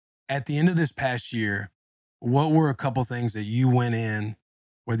at the end of this past year, what were a couple things that you went in,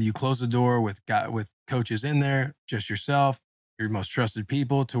 whether you closed the door with coaches in there, just yourself, your most trusted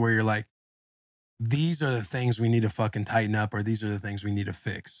people, to where you're like, these are the things we need to fucking tighten up, or these are the things we need to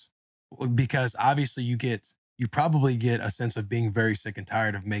fix? Because obviously you probably get a sense of being very sick and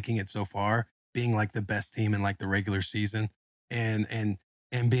tired of making it so far, being like the best team in like the regular season, and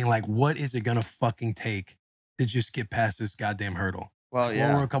being like, what is it gonna fucking take to just get past this goddamn hurdle? Well, Like, what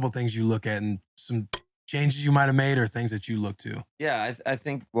were yeah. a couple things you look at and some changes you might have made or things that you look to? Yeah, I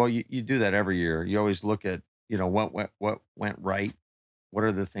think, well, you do that every year. You always look at, what went right. What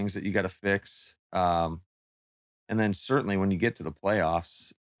are the things that you got to fix? And then certainly when you get to the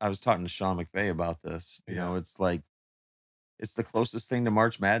playoffs, I was talking to Sean McVay about this. Yeah. It's like it's the closest thing to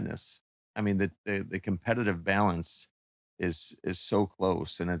March Madness. I mean, the competitive balance is so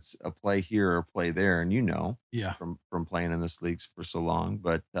close, and it's a play here or play there, and Yeah. from playing in this leagues for so long.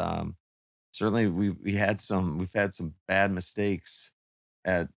 But certainly we've had some bad mistakes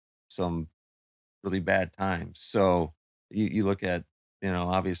at some really bad times. So you look at,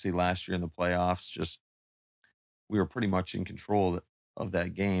 obviously last year in the playoffs, just we were pretty much in control of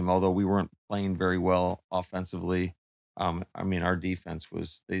that game, although we weren't playing very well offensively. I mean, our defense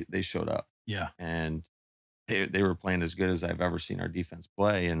they showed up, Yeah. and they were playing as good as I've ever seen our defense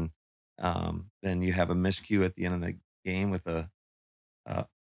play. And then you have a miscue at the end of the game with uh,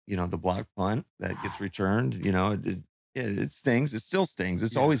 the block punt that gets returned. It stings. It still stings.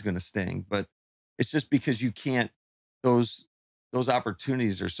 It's Yeah. always going to sting, but it's just because you can't. Those those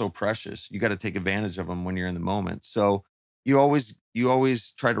opportunities are so precious. You got to take advantage of them when you're in the moment. So you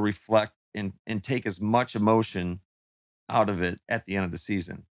always try to reflect and take as much emotion out of it at the end of the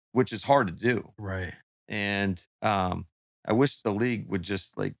season, which is hard to do. Right. And I wish the league would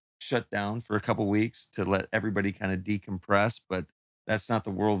just like shut down for a couple weeks to let everybody kind of decompress, but that's not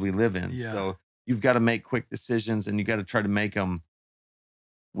the world we live in. Yeah. So you've got to make quick decisions, and you got to try to make them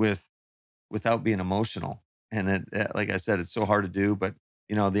with without being emotional. And like I said, it's so hard to do, but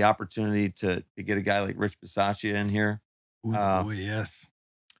the opportunity to get a guy like Rich Bisaccia in here, Ooh, the uh, boy. Yes.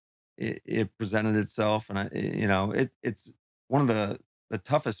 it presented itself. And it's one of the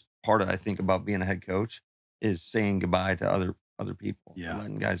toughest part I think about being a head coach is saying goodbye to other people, Yeah.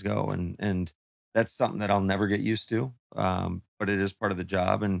 letting guys go. And that's something that I'll never get used to. But it is part of the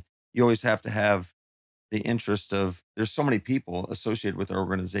job. And you always have to have the interest of, there's so many people associated with our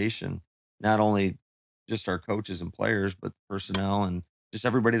organization, not only just our coaches and players, but personnel and just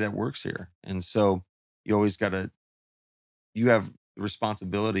everybody that works here. And so you always got to, you have the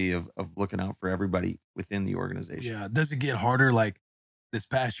responsibility of looking out for everybody within the organization. Yeah. Does it get harder? Like this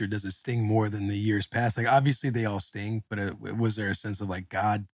past year, does it sting more than the years past? Like obviously they all sting, but was there a sense of like,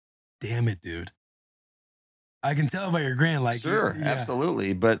 God damn it, dude? I can tell by your grin. Like Sure, yeah,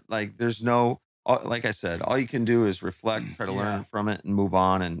 absolutely. But like, there's no, like I said, all you can do is reflect, try to yeah, learn from it and move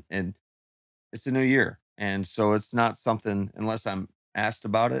on. And it's a new year. And so it's not something, unless I'm asked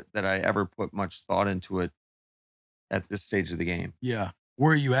about it, that I ever put much thought into it at this stage of the game. yeah.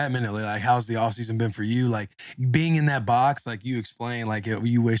 Where are you at mentally? Like, how's the off season been for you? Like being in that box, like you explained, like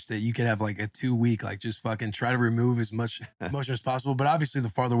you wish that you could have like a 2 week, like just fucking try to remove as much emotion as possible. But obviously, the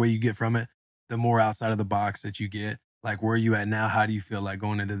farther away you get from it, the more outside of the box that you get. Like, where are you at now? How do you feel like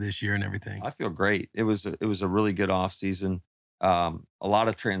going into this year and everything? I feel great. It was a really good off season. A lot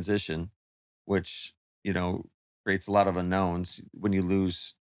of transition, which creates a lot of unknowns when you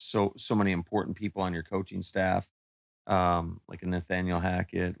lose so many important people on your coaching staff, like a Nathaniel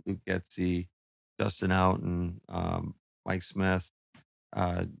Hackett, Luke Getzey, Justin Outen, Mike Smith.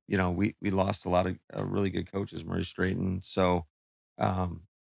 We lost a lot of really good coaches, Murray Strayton. So um,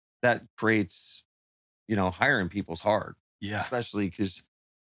 that creates, hiring people's hard, Yeah, especially because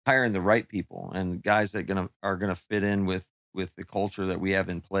hiring the right people and guys that are gonna fit in with the culture that we have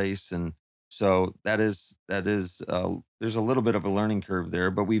in place. And so that is there's a little bit of a learning curve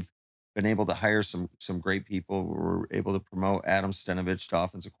there, but we've been able to hire some great people. We're able to promote Adam Stenovich to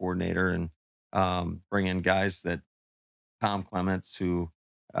offensive coordinator, and bring in guys that Tom Clements, who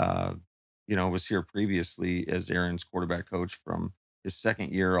uh, was here previously as Aaron's quarterback coach from his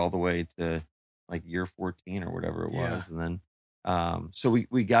second year all the way to like year 14 or whatever it yeah, was. And then so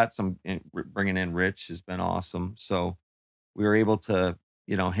we got bringing in Rich has been awesome. So we were able to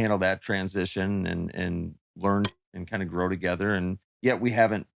handle that transition and learn and kind of grow together. And yet we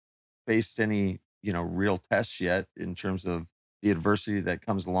haven't faced any real tests yet in terms of the adversity that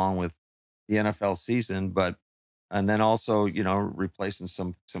comes along with the NFL season. But and then also replacing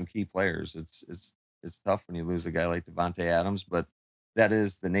some key players. It's tough when you lose a guy like Devontae Adams, but that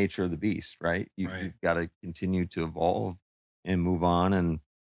is the nature of the beast, right? right. You've got to continue to evolve and move on. And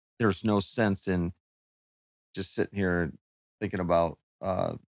there's no sense in just sitting here thinking about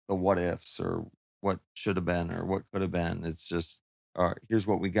the what ifs or what should have been or what could have been. It's just, all right, here's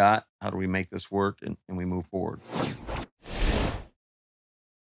what we got. How do we make this work? And we move forward.